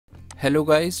Hello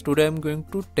guys, today I'm going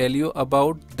to tell you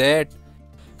about that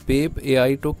PEPE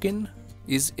AI token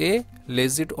is a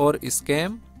legit or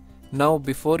scam. Now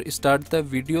before start the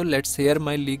video, let's hear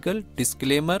my legal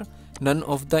disclaimer. None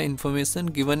of the information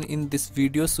given in this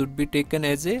video should be taken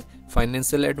as a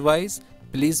financial advice.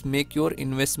 Please make your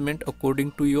investment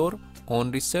according to your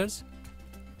own research.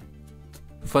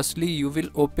 Firstly, you will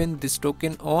open this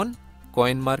token on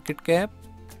CoinMarketCap.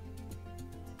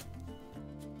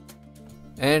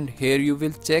 And here you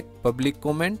will check public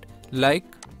comment like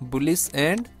bullish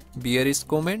and bearish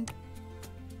comment.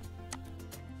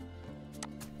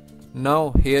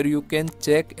 Now here you can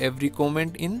check every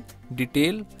comment in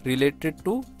detail related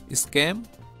to scam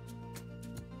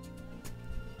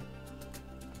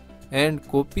and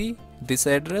copy this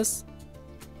address.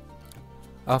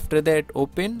 After that,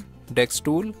 open DEX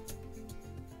tool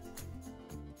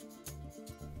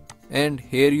and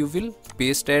here you will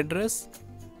paste address.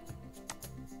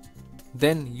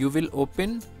 Then you will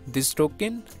open this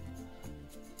token.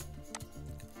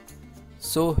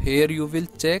 So here you will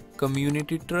check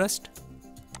community trust.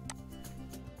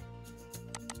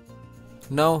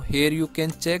 Now here you can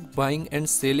check buying and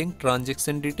selling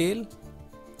transaction detail.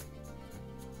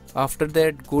 After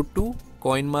that, go to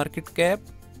CoinMarketCap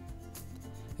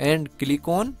and click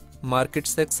on market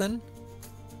section.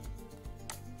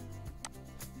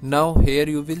 Now here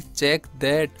you will check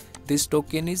that this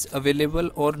token is available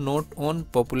or not on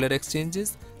popular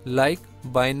exchanges like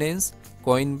Binance,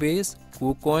 Coinbase,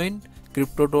 KuCoin,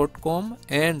 Crypto.com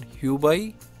and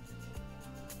Huobi.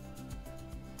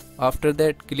 After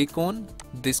that, click on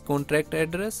this contract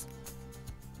address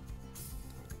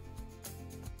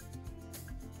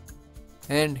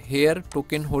and here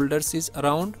token holders is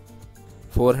around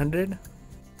 400.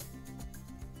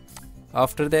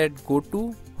 After that, go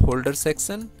to holder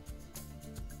section.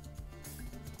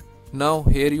 Now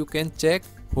here you can check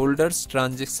holders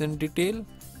transaction detail.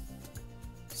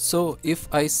 So if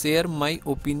I share my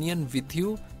opinion with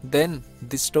you, then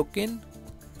this token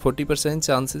 40%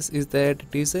 chances is that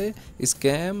it is a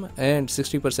scam and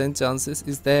 60% chances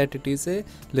is that it is a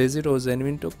legit or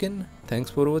genuine token. Thanks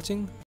for watching.